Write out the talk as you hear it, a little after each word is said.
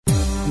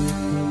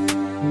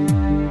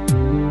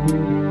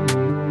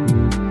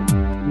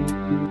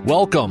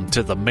Welcome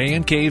to the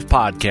Man Cave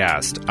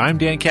Podcast. I'm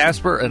Dan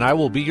Casper, and I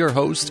will be your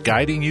host,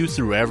 guiding you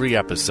through every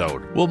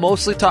episode. We'll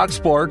mostly talk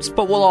sports,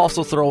 but we'll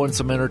also throw in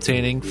some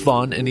entertaining,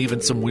 fun, and even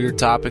some weird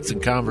topics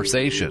and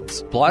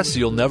conversations. Plus,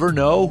 you'll never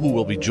know who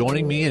will be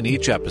joining me in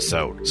each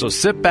episode. So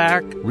sit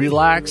back,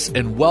 relax,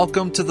 and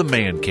welcome to the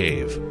Man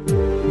Cave.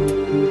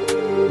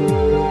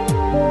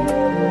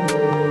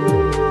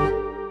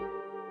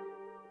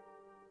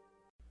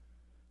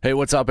 Hey,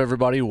 what's up,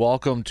 everybody?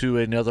 Welcome to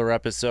another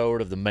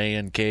episode of the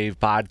Man Cave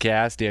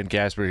Podcast. Dan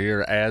Casper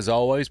here, as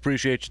always.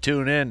 Appreciate you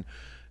tuning in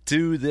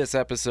to this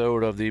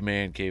episode of the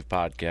Man Cave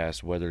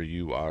Podcast, whether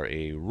you are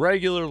a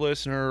regular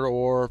listener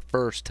or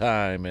first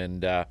time.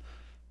 And, well,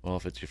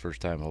 if it's your first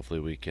time, hopefully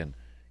we can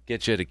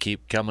get you to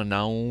keep coming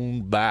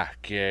on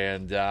back.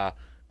 And got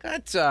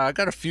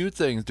a few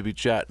things to be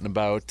chatting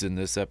about in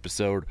this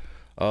episode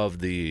of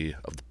the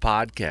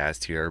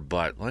podcast here,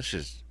 but let's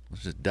just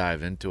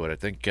dive into it. I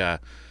think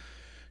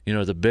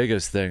the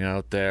biggest thing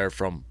out there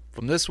from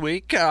this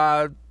week,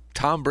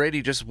 Tom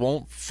Brady just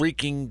won't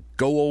freaking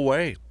go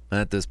away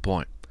at this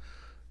point.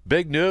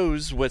 Big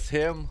news with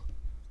him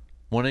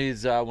when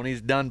he's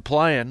done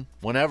playing,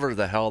 whenever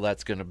the hell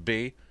that's going to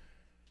be.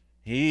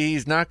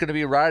 He's not going to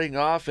be riding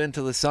off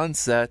into the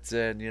sunset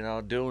and,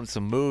 doing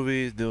some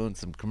movies, doing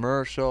some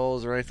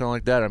commercials or anything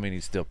like that. I mean,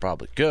 he's still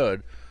probably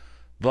good.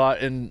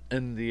 But in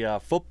the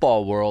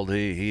football world,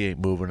 he ain't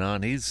moving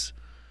on.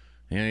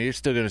 You're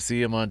still going to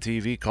see him on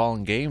TV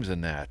calling games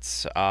and that.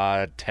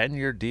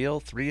 10-year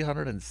deal,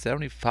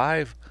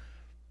 $375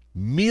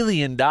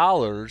 million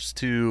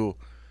to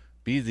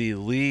be the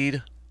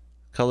lead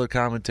color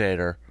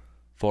commentator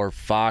for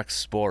Fox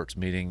Sports,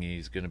 meaning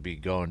he's going to be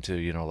going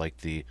to,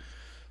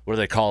 what do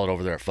they call it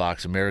over there at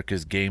Fox?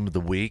 America's Game of the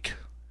Week.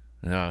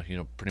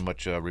 Pretty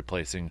much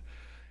replacing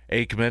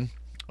Aikman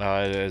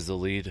as the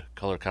lead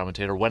color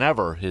commentator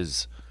whenever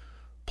his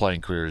playing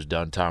career is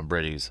done. Tom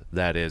Brady's,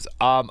 that is.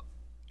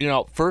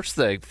 First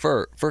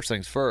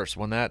things first.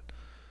 When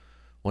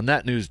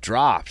that news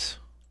dropped,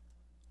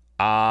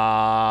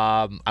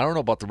 I don't know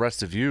about the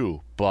rest of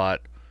you,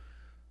 but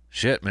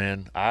shit,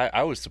 man,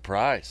 I was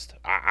surprised.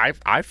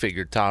 I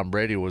figured Tom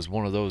Brady was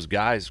one of those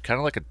guys, kind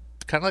of like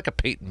a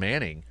Peyton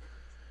Manning,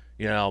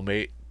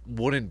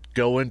 wouldn't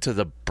go into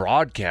the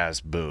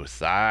broadcast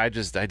booth. I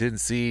didn't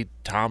see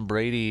Tom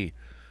Brady,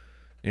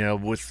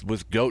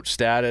 with GOAT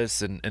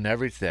status and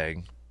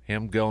everything,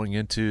 him going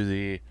into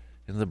the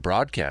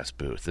broadcast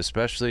booth,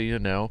 especially,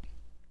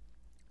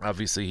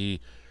 obviously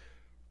he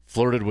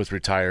flirted with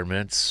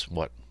retirements,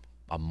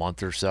 a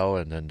month or so,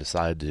 and then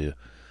decided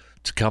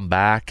to come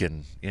back.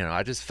 And,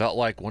 I just felt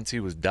like once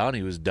he was done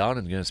and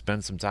going to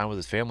spend some time with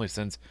his family,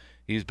 since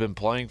he's been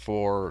playing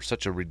for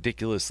such a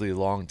ridiculously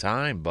long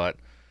time. But,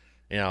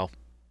 and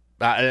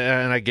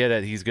I get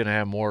it, he's going to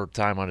have more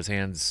time on his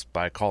hands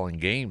by calling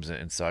games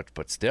and such,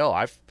 but still,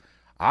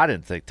 I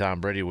didn't think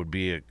Tom Brady would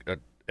be an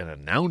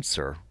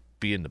announcer,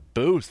 be in the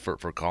booth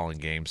for calling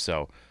games.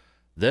 So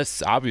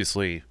this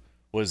obviously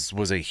was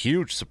a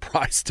huge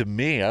surprise to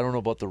me. I don't know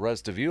about the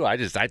rest of you. I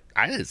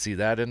didn't see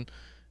that in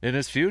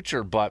his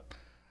future, but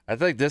I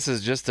think this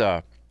is just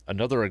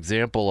another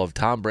example of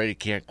Tom Brady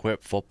can't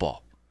quit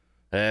football.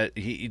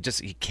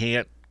 He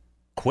can't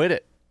quit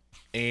it,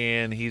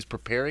 and he's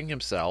preparing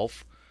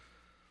himself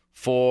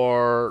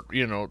for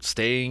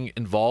staying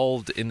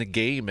involved in the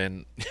game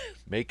and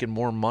making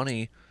more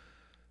money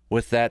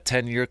with that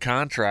 10-year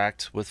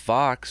contract with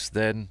Fox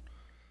than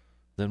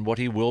what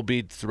he will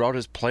be throughout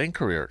his playing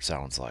career, it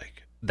sounds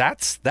like.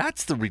 That's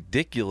the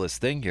ridiculous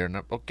thing here, and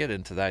I'll get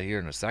into that here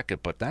in a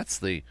second, but that's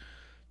the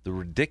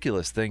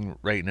ridiculous thing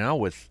right now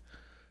with,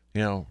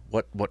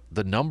 what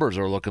the numbers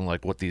are looking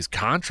like, what these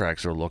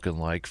contracts are looking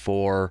like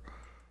for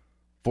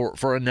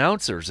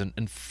announcers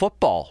in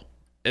football.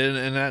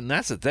 And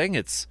that's the thing,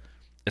 it's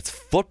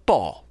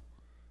football.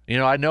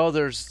 I know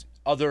there's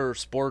other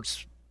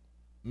sports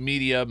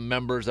media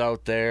members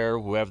out there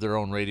who have their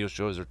own radio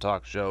shows or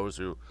talk shows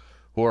who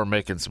are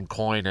making some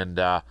coin, and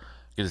I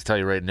can just tell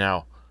you right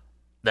now,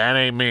 that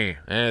ain't me.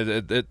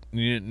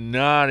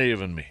 Not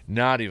even me.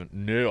 Not even.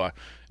 No,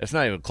 it's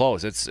not even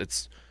close.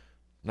 It's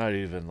not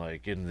even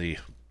like in the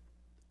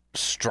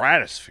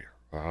stratosphere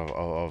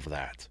of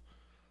that.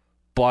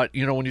 But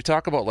when you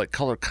talk about like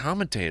color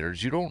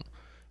commentators,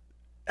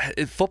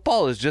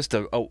 football is just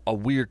a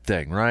weird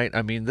thing, right?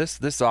 I mean, this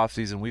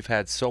offseason we've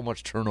had so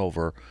much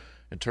turnover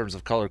in terms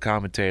of color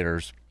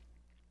commentators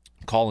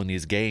calling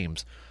these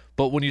games.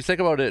 But when you think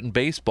about it in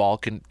baseball,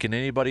 can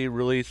anybody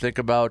really think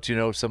about,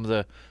 some of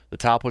the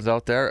top ones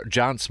out there?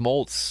 John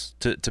Smoltz,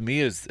 to me,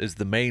 is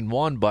the main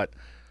one, but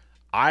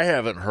I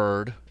haven't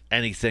heard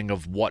anything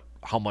of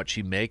how much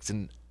he makes.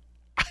 And,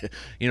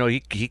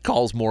 he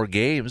calls more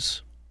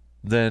games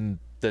than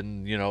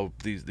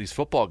these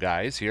football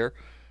guys here.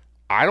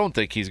 I don't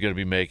think he's going to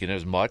be making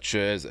as much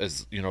as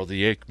the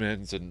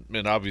Aikmans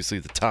and obviously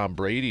the Tom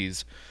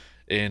Bradys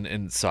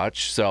and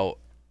such. So,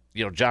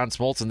 John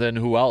Smoltz, and then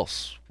who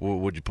else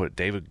would you put?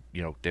 David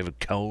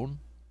Cohn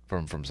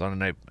from Sunday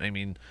Night. I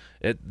mean,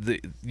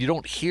 you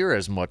don't hear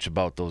as much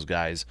about those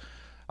guys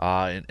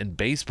in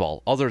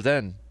baseball, other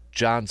than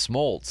John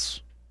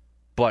Smoltz,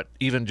 but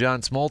even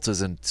John Smoltz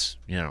isn't,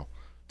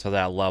 to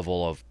that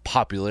level of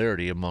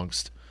popularity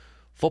amongst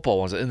football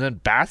ones. And then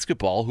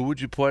basketball, who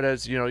would you put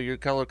as, your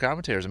color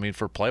commentators? I mean,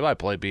 for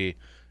play-by-play, be,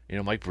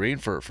 Mike Breen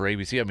for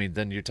ABC. I mean,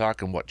 then you're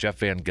talking, Jeff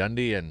Van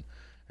Gundy and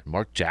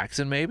Mark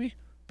Jackson maybe?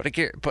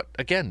 But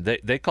again,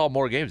 they call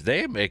more games.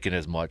 They ain't making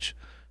as much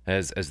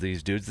as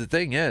these dudes. The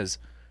thing is,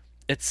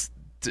 it's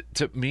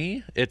to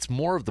me, it's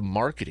more of the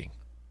marketing.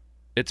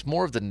 It's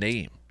more of the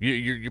name.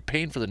 You're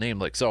paying for the name.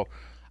 Like, so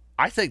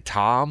I think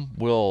Tom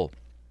will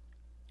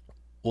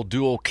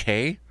do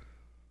okay.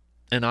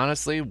 And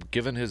honestly,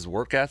 given his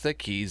work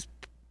ethic, he's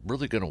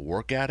really going to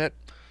work at it.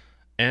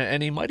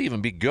 And he might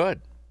even be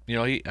good.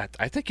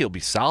 I think he'll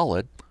be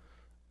solid.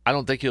 I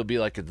don't think he'll be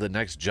like the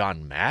next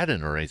John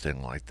Madden or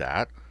anything like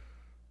that.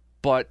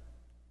 But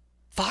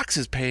Fox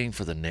is paying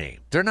for the name.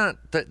 They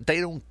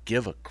don't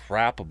give a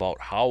crap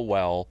about how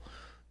well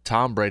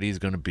Tom Brady is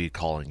going to be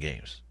calling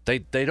games. They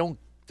don't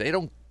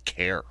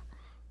care.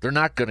 They're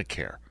not going to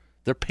care.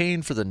 They're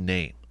paying for the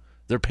name.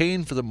 They're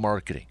paying for the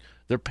marketing.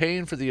 They're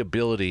paying for the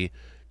ability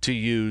to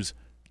use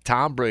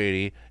Tom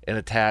Brady and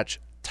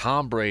attach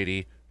Tom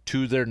Brady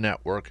to their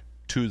network,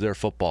 to their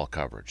football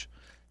coverage.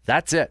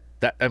 That's it.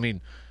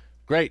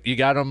 Great. You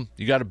got him.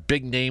 You got a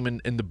big name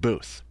in the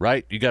booth,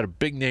 right? You got a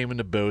big name in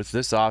the booth.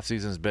 This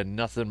offseason has been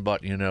nothing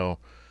but,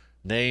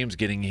 names,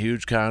 getting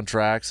huge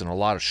contracts, and a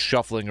lot of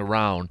shuffling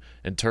around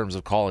in terms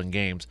of calling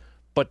games.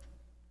 But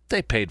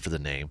they paid for the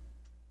name.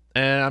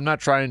 And I'm not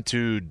trying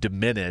to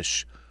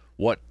diminish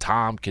what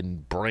Tom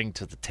can bring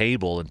to the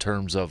table in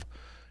terms of,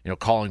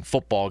 calling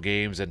football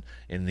games and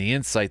the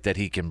insight that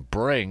he can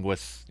bring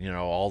with,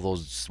 all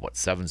those,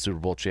 7 Super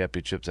Bowl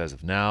championships as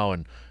of now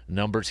and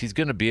numbers. He's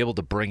going to be able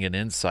to bring an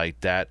insight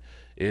that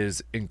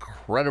is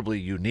incredibly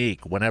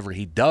unique whenever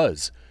he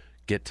does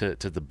get to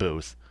the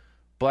booth.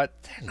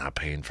 But they're not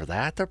paying for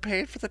that. They're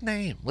paying for the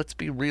name. Let's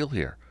be real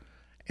here.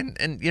 And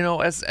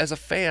as a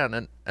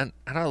fan, and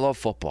I love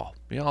football.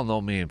 You all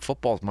know me, and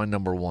football is my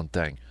number one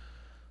thing.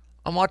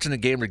 I'm watching the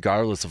game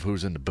regardless of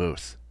who's in the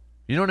booth.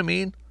 You know what I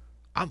mean?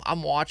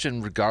 I'm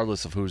watching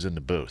regardless of who's in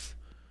the booth.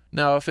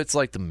 Now, if it's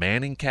like the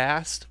Manning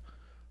cast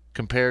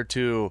compared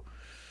to,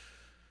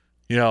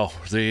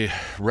 the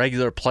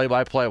regular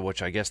play-by-play,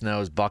 which I guess now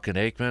is Buck and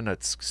Aikman,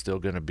 it's still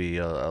going to be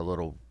a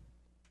little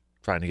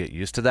trying to get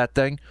used to that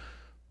thing.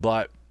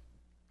 But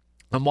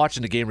I'm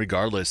watching the game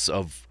regardless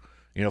of,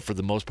 for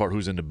the most part,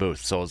 who's in the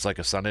booth. So it's like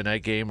a Sunday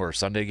night game or a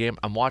Sunday game.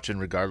 I'm watching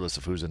regardless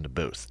of who's in the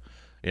booth.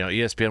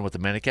 ESPN with the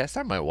Mannycast,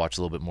 I might watch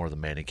a little bit more of the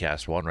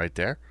Mannycast one right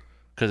there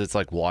because it's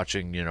like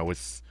watching,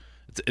 it's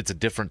a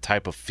different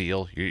type of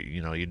feel.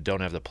 You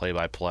don't have the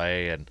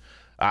play-by-play, and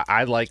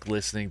I like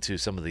listening to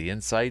some of the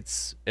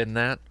insights in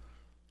that.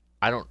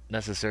 I don't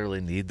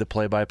necessarily need the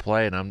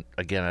play-by-play, and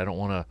I don't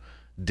want to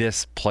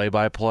diss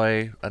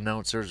play-by-play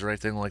announcers or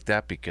anything like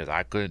that because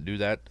I couldn't do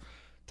that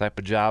type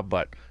of job.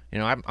 But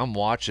I'm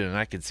watching and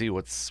I can see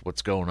what's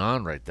going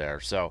on right there.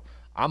 So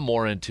I'm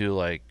more into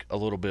like a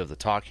little bit of the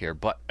talk here.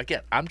 But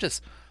again,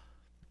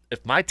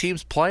 if my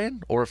team's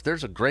playing or if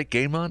there's a great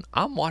game on,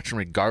 I'm watching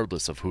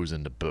regardless of who's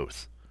in the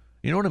booth.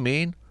 You know what I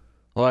mean?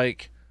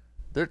 Like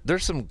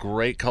there's some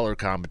great color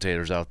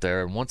commentators out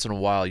there, and once in a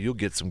while you'll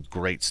get some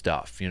great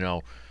stuff.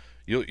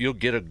 You'll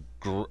get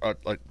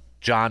like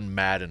John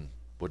Madden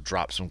would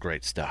drop some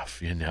great stuff.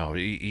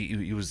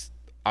 He was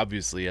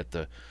obviously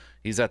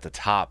he's at the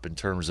top in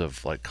terms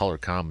of like color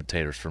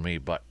commentators for me.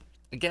 But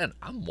again,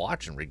 I'm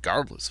watching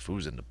regardless of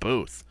who's in the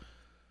booth.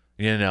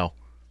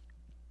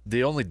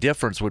 The only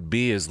difference would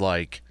be is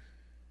like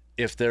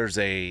if there's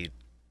a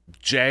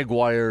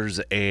Jaguars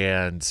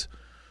and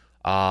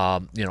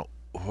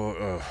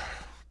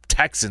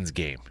Texans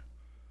game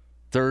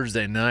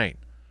Thursday night.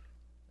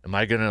 Am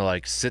I going to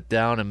like sit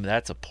down and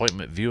that's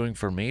appointment viewing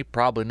for me?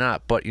 Probably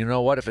not. But you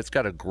know what? If it's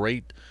got a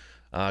great,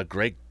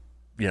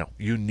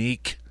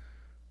 unique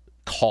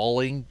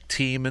calling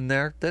team in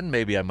there, then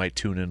maybe I might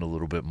tune in a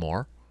little bit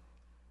more.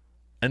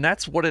 And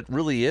that's what it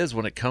really is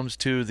when it comes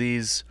to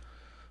these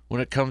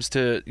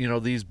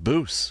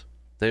booths.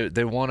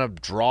 They want to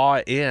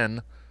draw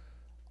in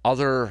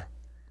other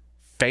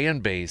fan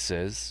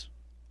bases,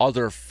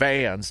 other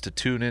fans to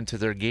tune into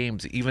their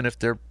games, even if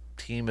their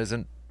team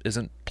isn't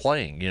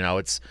playing.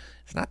 It's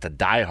not the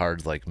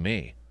diehards like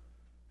me.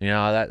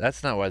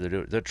 That's not why they're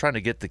doing it. They're trying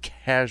to get the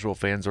casual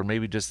fans, or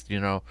maybe just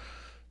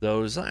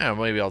those.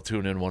 Maybe I'll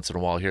tune in once in a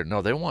while here.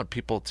 No, they want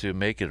people to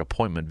make it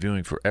appointment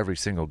viewing for every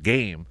single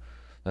game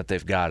that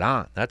they've got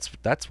on.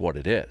 That's what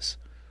it is.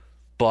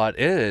 But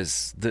it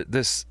is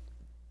this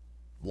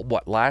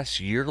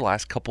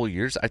last couple of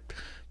years,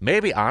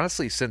 maybe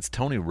honestly since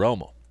Tony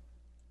Romo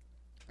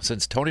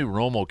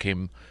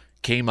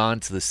came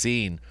onto the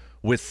scene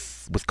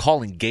with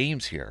calling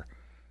games here.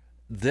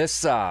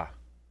 This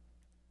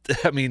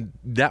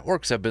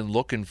networks have been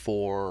looking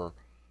for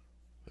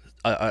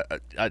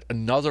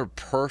another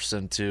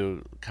person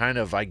to kind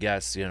of, I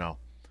guess,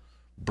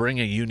 bring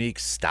a unique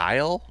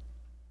style,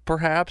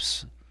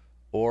 perhaps,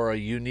 or a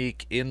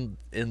unique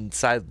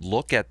inside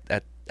look at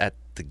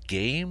the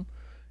game.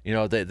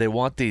 They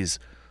want these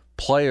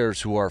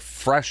players who are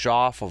fresh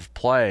off of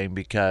playing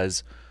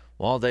because,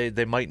 well,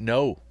 they might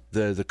know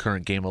the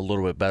current game a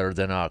little bit better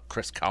than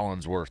Chris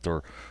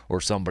Collinsworth or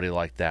somebody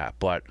like that.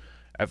 But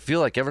I feel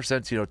like ever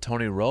since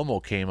Tony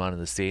Romo came onto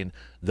the scene,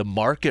 the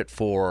market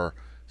for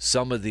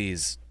some of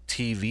these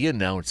TV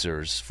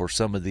announcers, for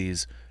some of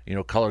these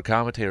color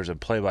commentators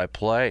and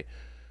play-by-play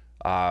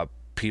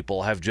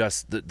people have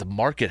just the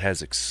market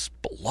has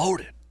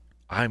exploded.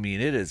 I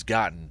mean, it has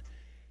gotten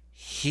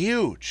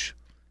huge.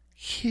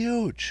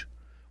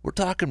 We're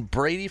talking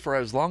Brady for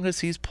as long as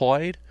he's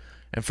played,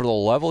 and for the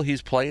level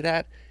he's played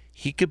at,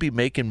 he could be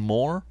making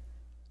more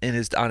on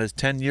his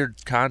 10-year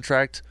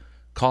contract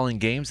calling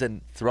games than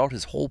throughout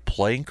his whole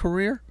playing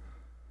career.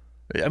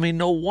 I mean,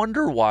 no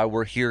wonder why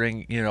we're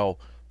hearing,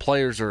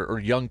 players or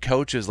young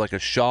coaches like a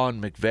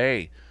Sean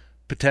McVay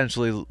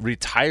potentially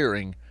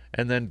retiring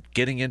and then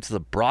getting into the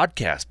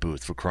broadcast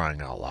booth, for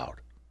crying out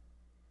loud.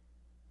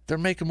 They're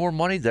making more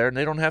money there, and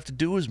they don't have to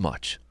do as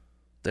much.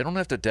 They don't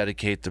have to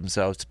dedicate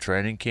themselves to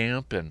training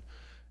camp and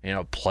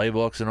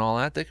playbooks and all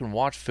that. They can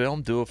watch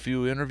film, do a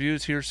few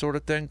interviews here, sort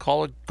of thing,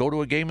 call it, go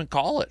to a game and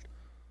call it.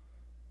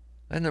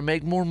 And they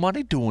make more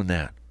money doing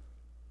that.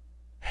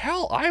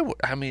 Hell,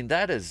 I mean,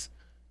 that is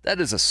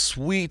a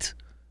sweet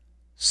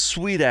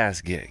ass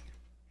gig.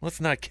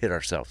 Let's not kid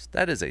ourselves.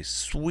 That is a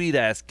sweet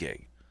ass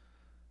gig.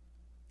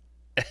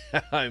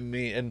 I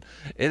mean, and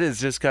it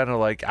is just kind of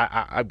like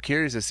I'm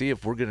curious to see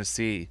if we're going to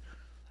see.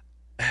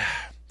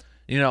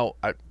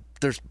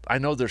 I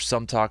know there's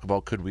some talk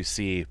about could we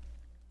see,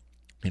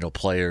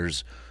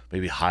 players,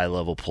 maybe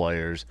high-level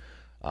players,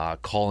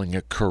 calling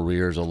it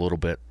careers a little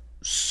bit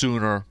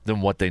sooner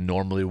than what they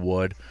normally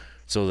would,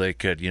 so they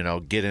could,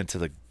 get into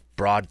the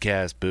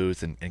broadcast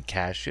booth and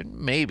cash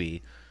in,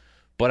 maybe.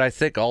 But I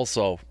think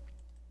also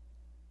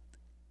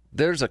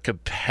there's a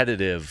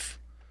competitive,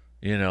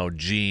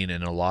 gene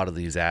in a lot of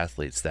these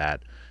athletes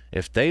that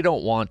if they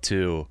don't want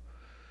to,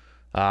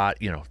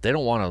 they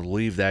don't want to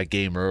leave that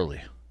game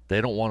early.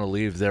 They don't want to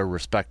leave their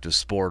respective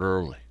sport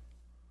early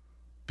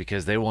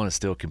because they want to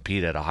still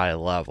compete at a high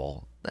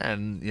level.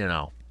 And,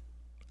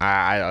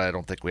 I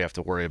don't think we have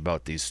to worry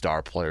about these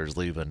star players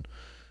leaving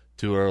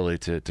too early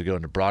to go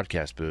into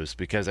broadcast booths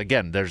because,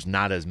 again, there's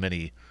not as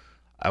many,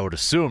 I would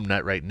assume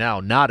that right now,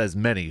 not as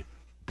many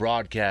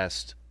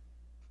broadcast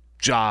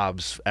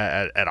jobs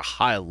at a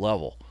high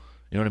level.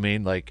 You know what I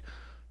mean? Like,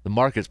 the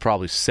market's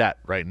probably set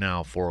right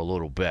now for a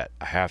little bit.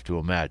 I have to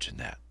imagine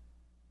that.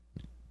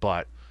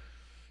 But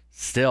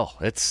still,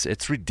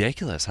 it's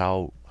ridiculous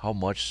how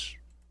much,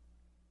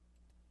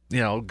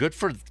 good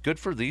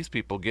for these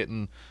people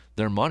getting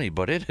their money,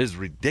 but it is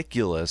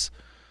ridiculous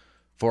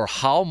for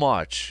how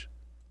much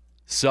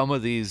some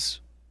of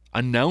these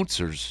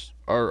announcers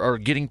are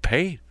getting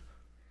paid.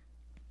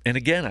 And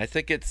again, I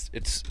think it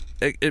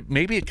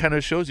maybe it kind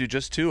of shows you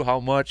just too how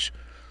much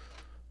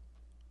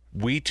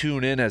we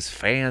tune in as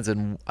fans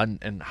and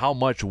how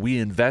much we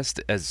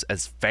invest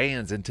as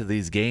fans into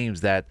these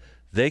games that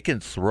they can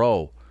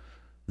throw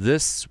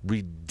this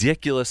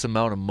ridiculous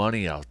amount of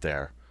money out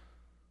there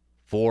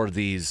for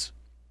these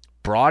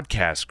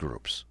broadcast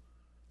groups.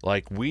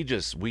 Like we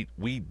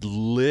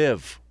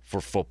live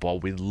for football.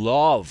 We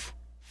love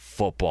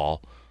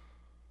football.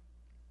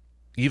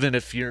 Even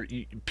if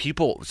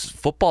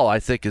football, I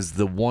think, is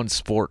the one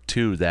sport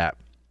too that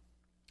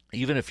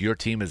even if your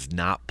team is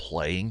not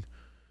playing,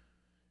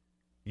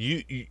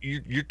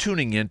 you're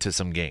tuning into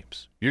some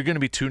games. You're going to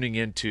be tuning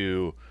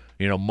into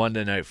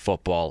Monday Night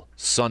Football,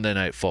 Sunday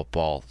Night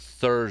Football,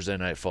 Thursday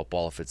Night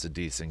Football if it's a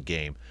decent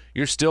game.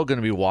 You're still going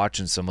to be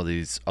watching some of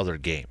these other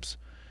games.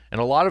 And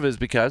a lot of it is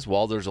because,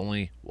 well, there's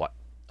only,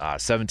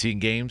 17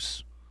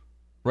 games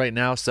right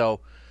now,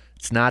 so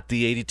it's not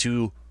the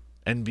 82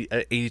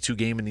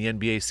 game in the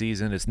NBA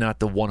season. It's not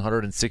the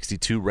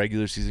 162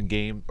 regular season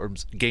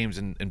games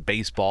in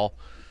baseball.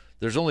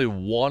 There's only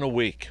one a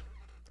week.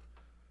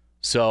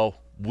 So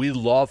we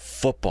love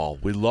football.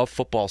 We love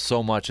football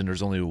so much, and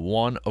there's only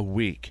one a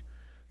week.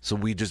 So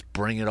we just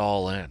bring it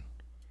all in.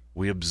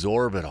 We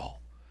absorb it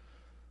all.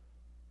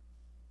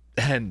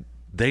 And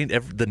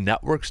the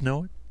networks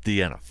know it.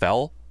 The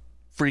NFL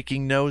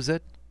freaking knows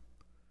it.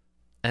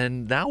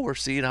 And now we're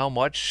seeing how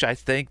much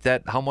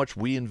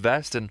we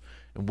invest and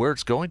where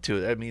it's going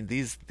to. I mean,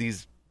 these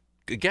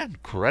again,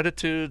 credit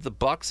to the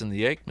Bucks and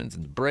the Aikmans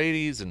and the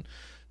Bradys and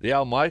the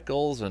Al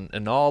Michaels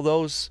and all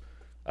those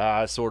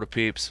sort of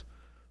peeps.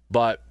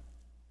 But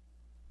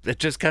it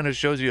just kind of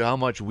shows you how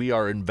much we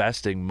are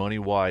investing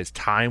money-wise,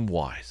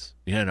 time-wise.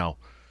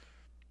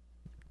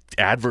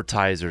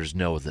 Advertisers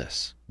know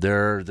this.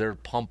 They're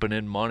pumping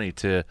in money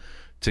to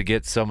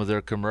get some of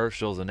their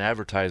commercials and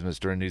advertisements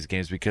during these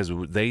games because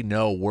they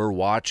know we're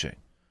watching.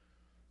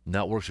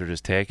 Networks are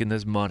just taking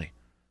this money.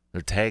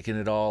 They're taking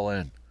it all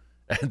in,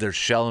 and they're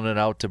shelling it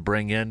out to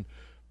bring in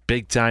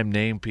big-time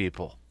name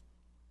people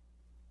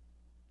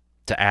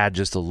to add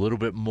just a little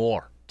bit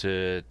more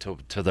to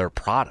their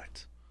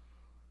product.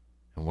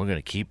 And we're going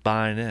to keep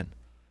buying in.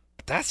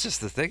 But that's just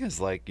the thing is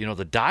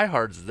the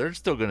diehards, they're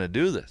still going to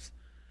do this.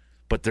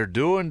 But they're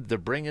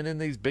bringing in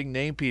these big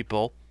name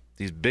people,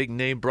 these big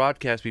name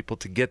broadcast people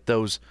to get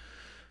those,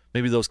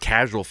 maybe those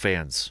casual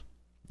fans.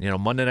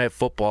 Monday Night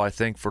Football, I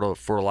think for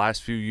the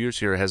last few years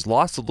here has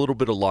lost a little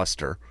bit of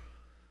luster.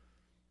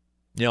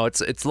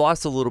 It's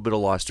lost a little bit of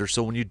luster.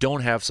 So when you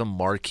don't have some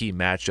marquee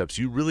matchups,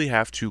 you really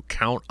have to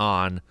count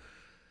on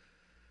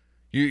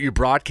your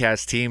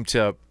broadcast team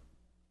to,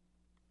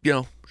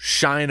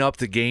 shine up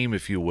the game,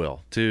 if you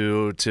will,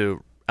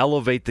 to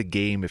elevate the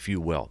game, if you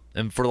will.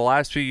 And for the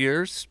last few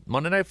years,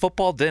 Monday Night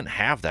Football didn't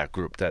have that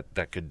group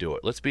that could do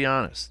it. Let's be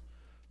honest.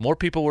 More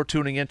people were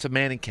tuning into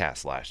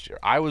Manningcast last year.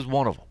 I was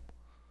one of them.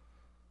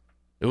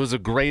 It was a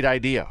great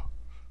idea.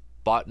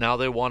 But now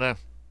they want to,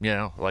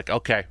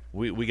 okay,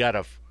 we got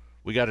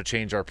to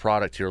change our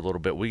product here a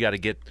little bit. We got to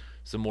get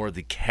some more of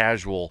the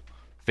casual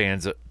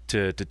fans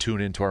to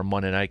tune into our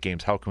Monday night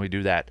games. How can we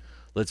do that?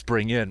 Let's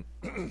bring in,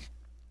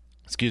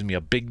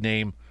 a big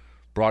name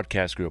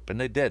broadcast group. And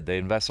they did. They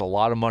invested a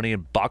lot of money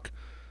in Buck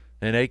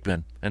and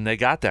Aikman, and they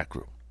got that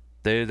group.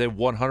 They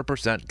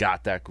 100%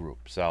 got that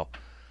group. So,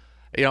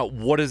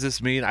 what does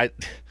this mean? I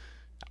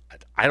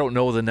don't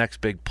know the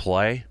next big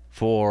play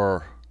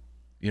for,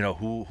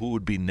 who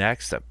would be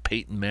next.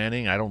 Peyton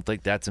Manning. I don't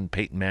think that's in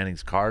Peyton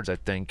Manning's cards. I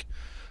think,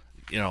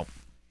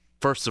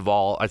 first of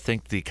all, I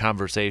think the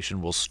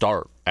conversation will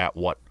start at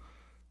what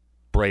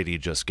Brady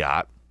just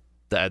got.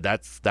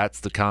 That's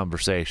the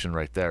conversation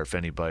right there. If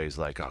anybody's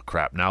like, oh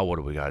crap, now what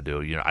do we got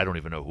to do? I don't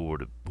even know who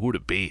would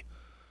it be.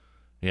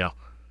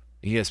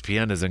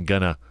 ESPN isn't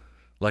gonna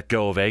let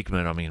go of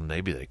Aikman. I mean,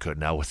 maybe they could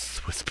now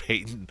with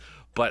Peyton,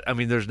 but I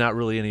mean, there's not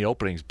really any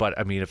openings. But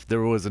I mean, if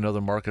there was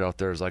another market out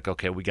there, it's like,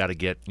 okay, we got to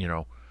get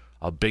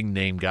a big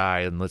name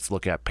guy, and let's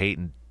look at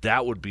Peyton.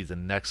 That would be the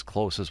next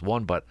closest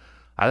one. But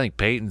I think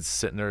Peyton's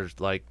sitting there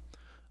like,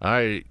 all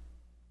right.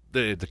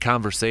 The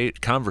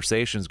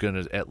conversation is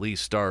going to at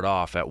least start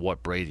off at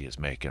what Brady is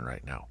making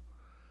right now.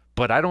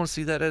 But I don't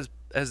see that as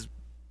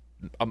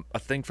a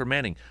thing for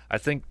Manning. I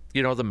think,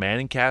 the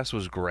Manning cast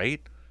was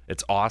great.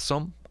 It's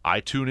awesome.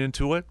 I tune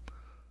into it.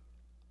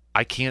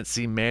 I can't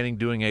see Manning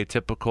doing a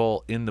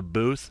typical in the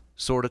booth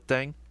sort of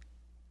thing.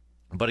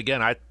 But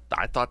again, I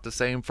thought the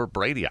same for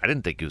Brady. I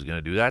didn't think he was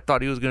going to do that. I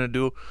thought he was going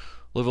to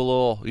live a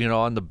little,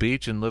 on the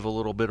beach and live a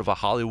little bit of a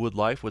Hollywood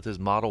life with his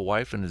model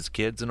wife and his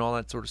kids and all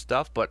that sort of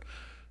stuff. But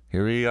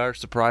here we are,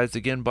 surprised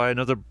again by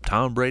another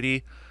Tom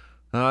Brady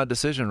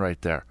decision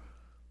right there.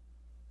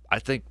 I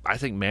think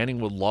Manning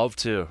would love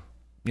to,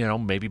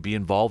 maybe be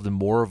involved in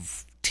more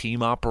of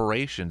team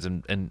operations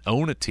and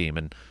own a team.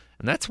 And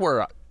that's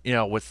where,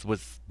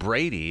 with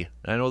Brady,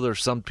 I know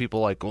there's some people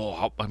like,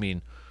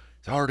 he's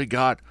already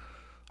got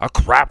a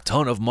crap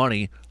ton of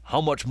money.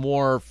 How much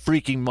more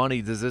freaking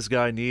money does this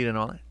guy need and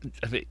all that?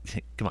 I mean,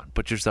 come on,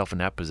 put yourself in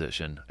that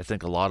position. I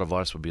think a lot of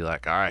us would be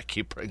like, all right,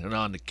 keep bringing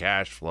on the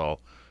cash flow.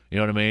 You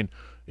know what I mean?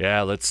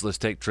 Yeah, let's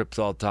take trips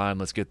all the time.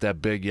 Let's get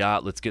that big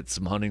yacht. Let's get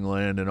some hunting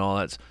land and all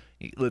that.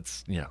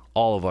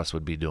 All of us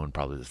would be doing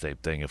probably the same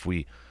thing if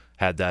we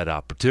had that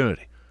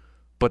opportunity.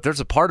 But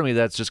there's a part of me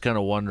that's just kind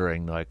of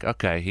wondering, like,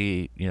 okay,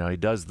 he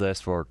does this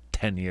for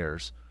 10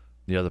 years.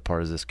 The other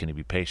part is this, can he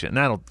be patient?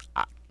 And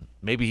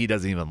maybe he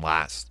doesn't even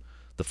last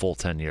the full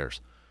 10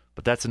 years.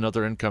 But that's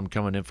another income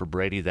coming in for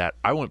Brady that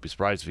I wouldn't be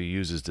surprised if he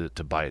uses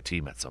to buy a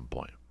team at some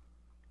point.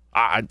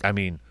 I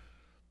mean,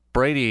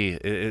 Brady,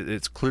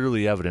 it's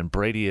clearly evident.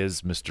 Brady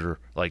is Mr.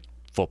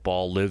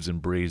 Football, lives and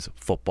breathes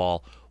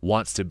football,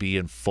 wants to be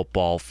in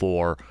football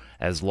for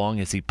as long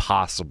as he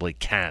possibly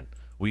can.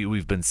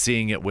 We've been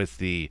seeing it with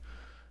his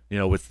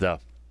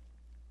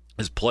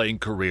playing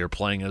career,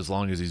 playing as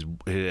long as he's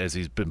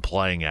been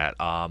playing at.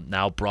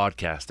 Now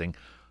broadcasting.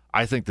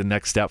 I think the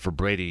next step for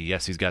Brady,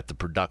 yes, he's got the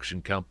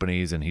production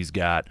companies and he's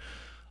got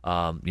his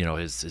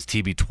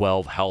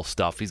TB12 health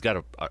stuff. He's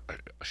got a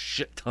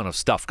shit ton of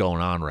stuff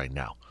going on right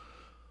now.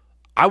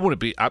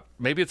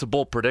 Maybe it's a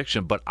bold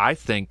prediction, but I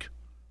think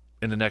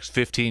in the next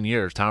 15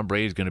 years, Tom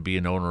Brady is going to be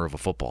an owner of a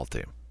football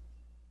team.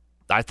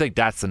 I think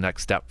that's the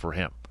next step for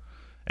him.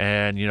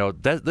 And,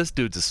 this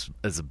dude is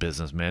a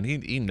businessman.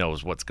 He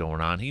knows what's going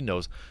on. He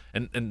knows.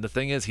 And the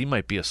thing is, he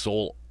might be a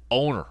sole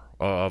owner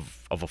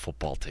of a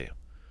football team.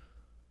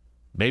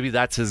 Maybe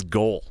that's his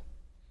goal.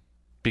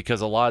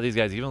 Because a lot of these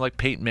guys, even like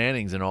Peyton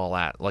Manning's and all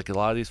that, like a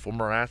lot of these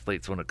former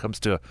athletes, when it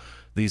comes to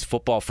these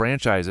football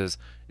franchises,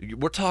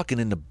 we're talking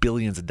in the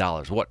billions of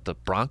dollars. What, the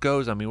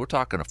Broncos? I mean, we're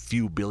talking a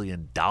few $1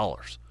 billion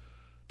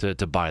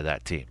to buy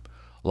that team.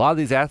 A lot of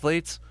these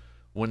athletes,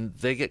 when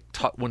they get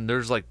when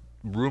there's like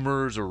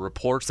rumors or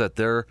reports that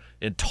they're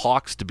in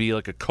talks to be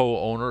like a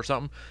co-owner or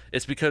something,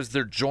 it's because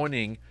they're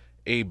joining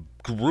a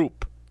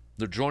group.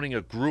 They're joining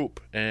a group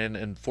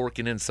and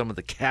forking in some of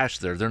the cash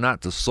there. They're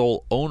not the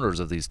sole owners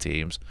of these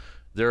teams.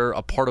 They're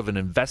a part of an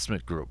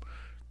investment group.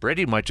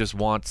 Brady might just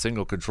want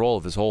single control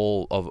of his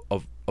whole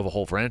of a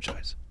whole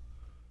franchise.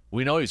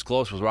 We know he's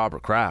close with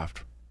Robert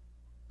Kraft.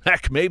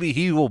 Heck, maybe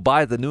he will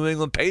buy the New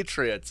England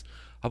Patriots.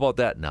 How about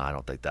that? No, I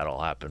don't think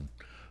that'll happen.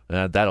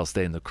 That'll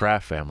stay in the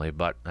Kraft family.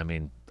 But I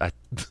mean, I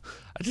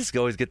just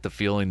always get the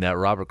feeling that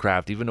Robert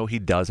Kraft, even though he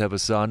does have a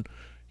son,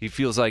 he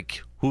feels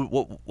like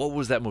what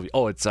was that movie?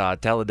 Oh, it's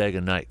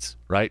Talladega Nights,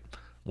 right?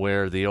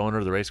 where the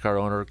race car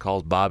owner,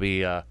 calls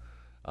Bobby,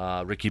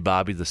 Ricky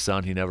Bobby, the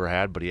son he never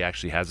had, but he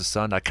actually has a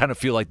son. I kind of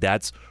feel like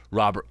that's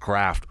Robert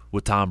Kraft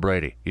with Tom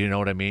Brady. You know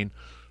what I mean?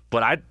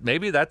 But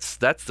maybe that's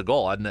the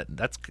goal. And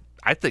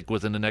I think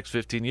within the next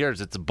 15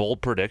 years, it's a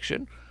bold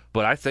prediction.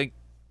 But I think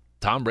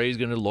Tom Brady's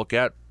going to look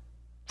at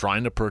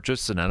trying to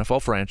purchase an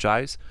NFL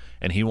franchise,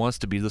 and he wants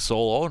to be the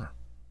sole owner.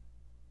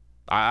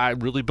 I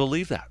really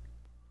believe that.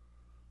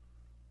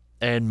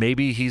 And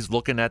maybe he's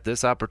looking at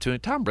this opportunity.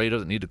 Tom Brady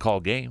doesn't need to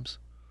call games,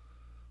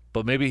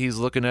 but maybe he's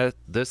looking at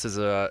this as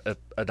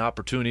an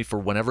opportunity for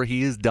whenever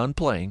he is done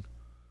playing.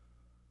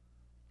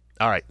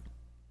 All right,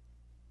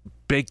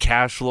 big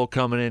cash flow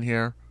coming in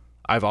here.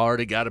 I've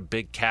already got a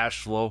big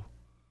cash flow,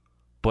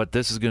 but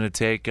this is going to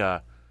take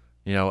a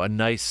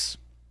nice.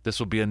 This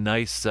will be a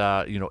nice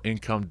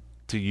income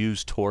to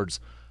use towards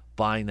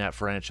buying that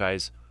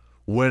franchise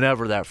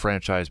whenever that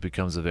franchise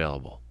becomes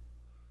available.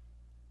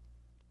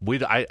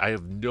 I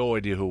have no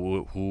idea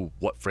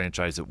what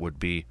franchise it would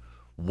be,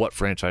 what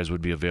franchise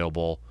would be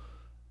available.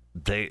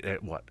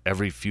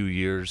 Every few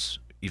years,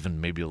 even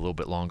maybe a little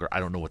bit longer. I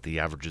don't know what the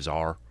averages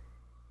are,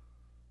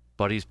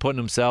 but he's putting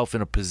himself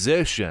in a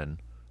position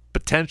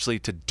potentially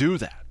to do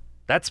that.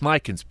 That's my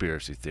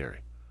conspiracy theory.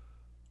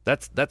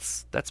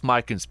 That's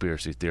my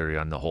conspiracy theory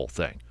on the whole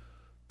thing.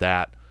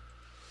 That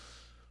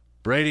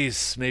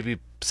Brady's maybe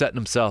setting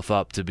himself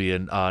up to be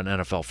an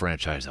NFL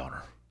franchise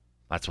owner.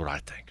 That's what I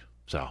think.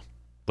 So,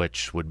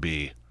 which would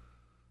be,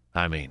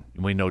 I mean,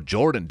 we know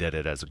Jordan did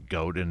it as a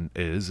GOAT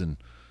and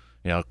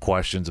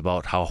questions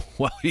about how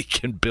well he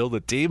can build a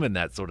team and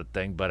that sort of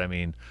thing. But I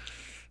mean,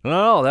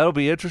 no, that'll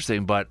be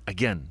interesting. But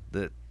again,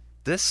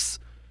 this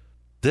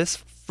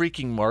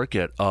freaking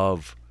market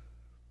of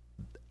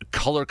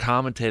color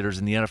commentators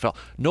in the NFL,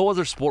 no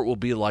other sport will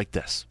be like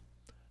this.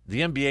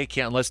 The NBA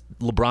can't, unless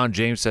LeBron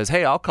James says,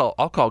 "Hey, I'll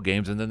call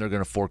games," and then they're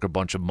going to fork a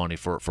bunch of money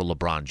for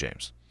LeBron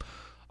James.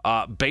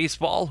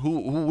 Baseball, who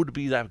would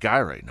be that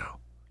guy right now?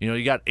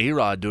 You got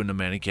A-Rod doing the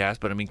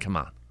Manicast, but I mean, come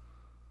on,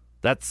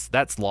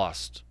 that's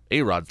lost.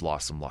 A-Rod's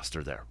lost some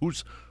luster there.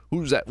 Who's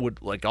that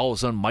would, like, all of a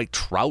sudden Mike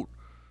Trout,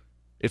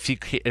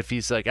 if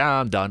he's like,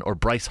 I'm done, or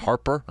Bryce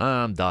Harper,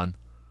 I'm done.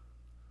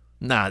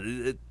 Nah,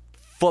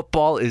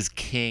 football is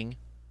king.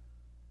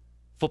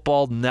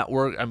 Football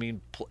Network, I mean,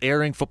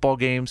 airing football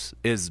games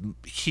is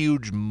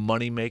huge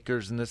money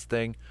makers in this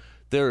thing.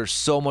 There is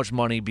so much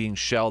money being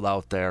shelled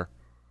out there,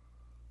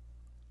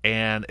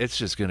 and it's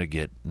just going to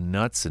get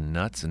nuts and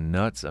nuts and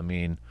nuts. I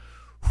mean,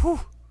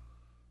 whew.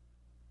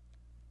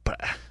 But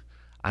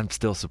I'm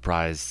still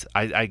surprised.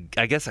 I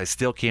guess I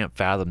still can't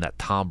fathom that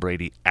Tom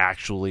Brady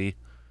actually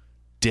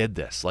did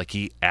this. Like,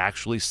 he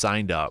actually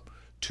signed up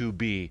to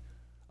be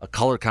a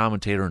color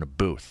commentator in a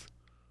booth.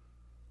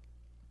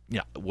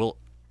 Yeah, well,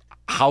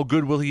 how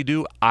good will he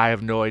do? I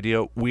have no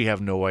idea. We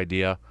have no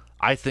idea.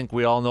 I think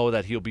we all know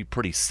that he'll be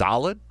pretty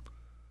solid.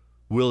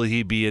 Will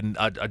he be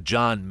a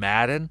John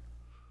Madden?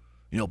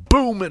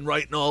 Booming,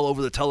 writing all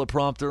over the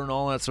teleprompter and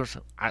all that sort of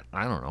stuff.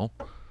 I don't know.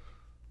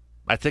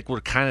 I think we're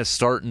kind of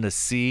starting to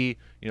see,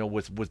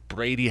 with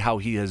Brady, how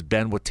he has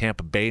been with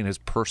Tampa Bay and his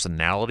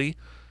personality.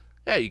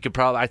 Yeah,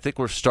 I think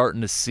we're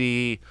starting to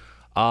see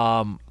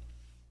what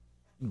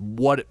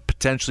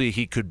potentially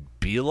he could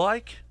be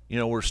like.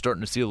 We're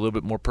starting to see a little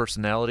bit more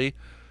personality.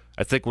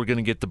 I think we're going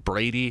to get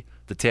the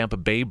Tampa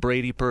Bay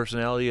Brady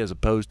personality as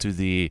opposed to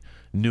the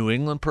New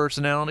England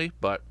personality.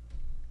 But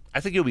I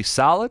think he'll be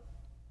solid.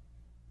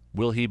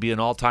 Will he be an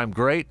all-time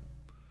great?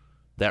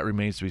 That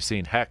remains to be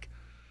seen. Heck,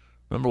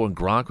 remember when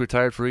Gronk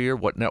retired for a year?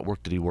 What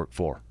network did he work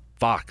for?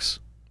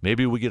 Fox.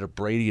 Maybe we get a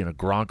Brady and a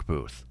Gronk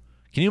booth.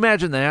 Can you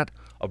imagine that?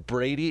 A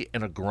Brady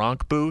and a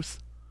Gronk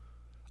booth?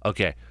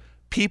 Okay.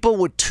 People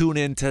would tune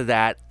into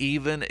that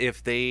even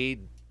if they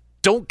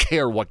don't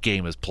care what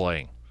game is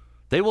playing.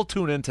 They will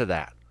tune into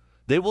that.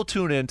 They will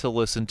tune in to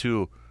listen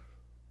to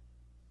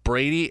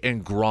Brady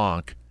and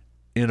Gronk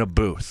in a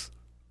booth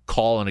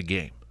calling a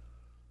game.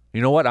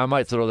 You know what? I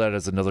might throw that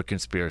as another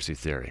conspiracy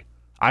theory.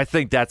 I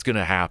think that's going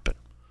to happen.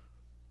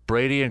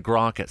 Brady and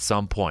Gronk at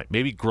some point.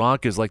 Maybe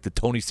Gronk is like the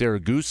Tony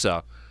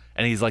Siragusa,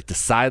 and he's like the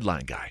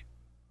sideline guy.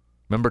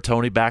 Remember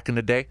Tony back in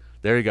the day?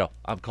 There you go.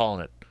 I'm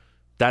calling it.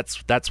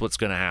 That's what's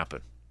going to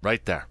happen.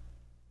 Right there.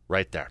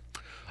 Right there.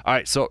 All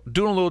right, so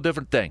doing a little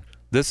different thing.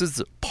 This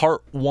is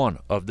part 1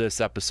 of this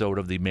episode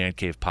of the Man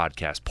Cave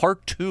Podcast.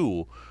 Part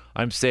 2,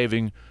 I'm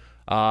saving,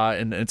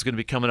 and it's going to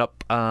be coming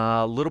up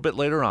a little bit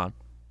later on.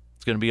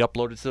 It's going to be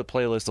uploaded to the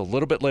playlist a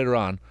little bit later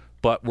on,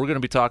 but we're going to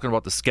be talking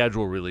about the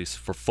schedule release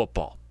for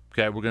football.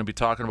 Okay, we're going to be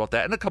talking about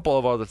that and a couple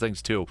of other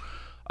things too,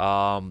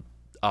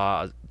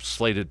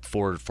 slated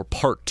for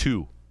part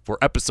 2, for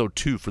episode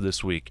 2 for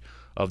this week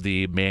of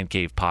the Man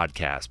Cave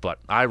Podcast. But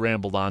I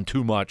rambled on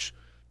too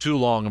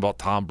long about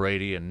Tom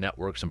Brady and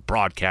networks and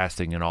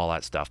broadcasting and all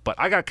that stuff. But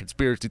I got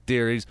conspiracy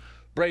theories.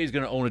 Brady's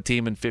going to own a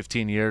team in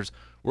 15 years.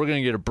 We're going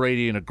to get a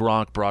Brady and a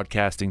Gronk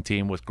broadcasting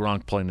team with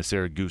Gronk playing the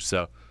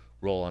Siragusa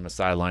role on the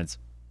sidelines.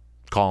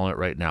 Calling it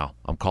right now.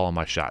 I'm calling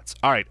my shots.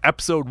 All right,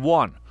 episode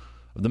 1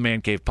 of the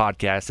Man Cave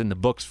Podcast in the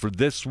books for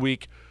this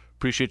week.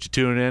 Appreciate you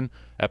tuning in.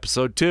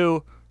 Episode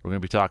 2, We're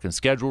going to be talking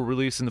schedule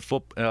release in the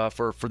for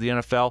the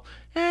NFL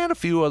and a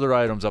few other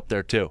items up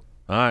there too.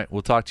 All right,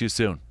 we'll talk to you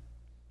soon.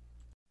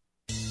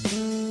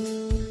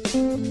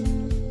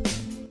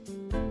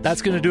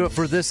 That's going to do it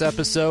for this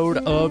episode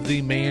of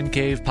the Man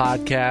Cave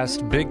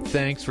Podcast. Big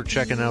thanks for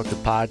checking out the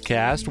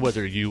podcast,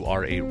 whether you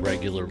are a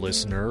regular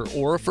listener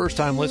or a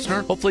first-time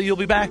listener. Hopefully you'll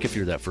be back if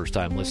you're that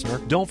first-time listener.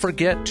 Don't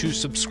forget to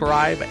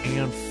subscribe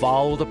and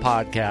follow the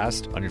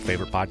podcast on your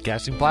favorite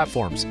podcasting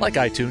platforms like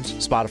iTunes,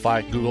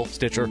 Spotify, Google,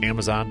 Stitcher,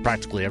 Amazon,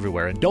 practically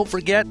everywhere. And don't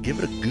forget,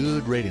 give it a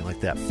good rating, like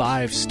that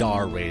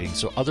 5-star rating,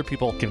 so other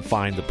people can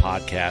find the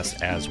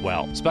podcast as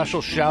well.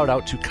 Special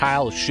shout-out to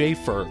Kyle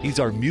Schaefer. He's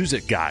our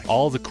music guy.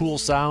 All the cool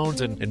sounds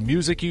and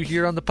music you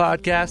hear on the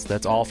podcast,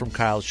 that's all from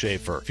Kyle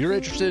Schaefer. If you're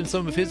interested in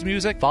some of his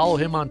music, follow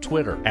him on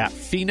Twitter at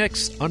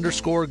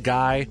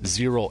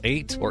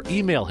Phoenix_guy08 or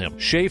email him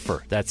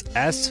Schaefer, that's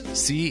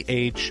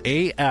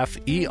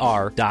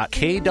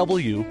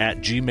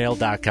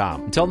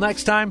SCHAFER.KW@gmail.com. Until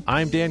next time,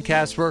 I'm Dan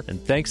Casper, and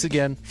thanks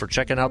again for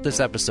checking out this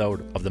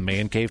episode of the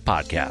Man Cave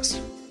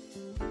Podcast.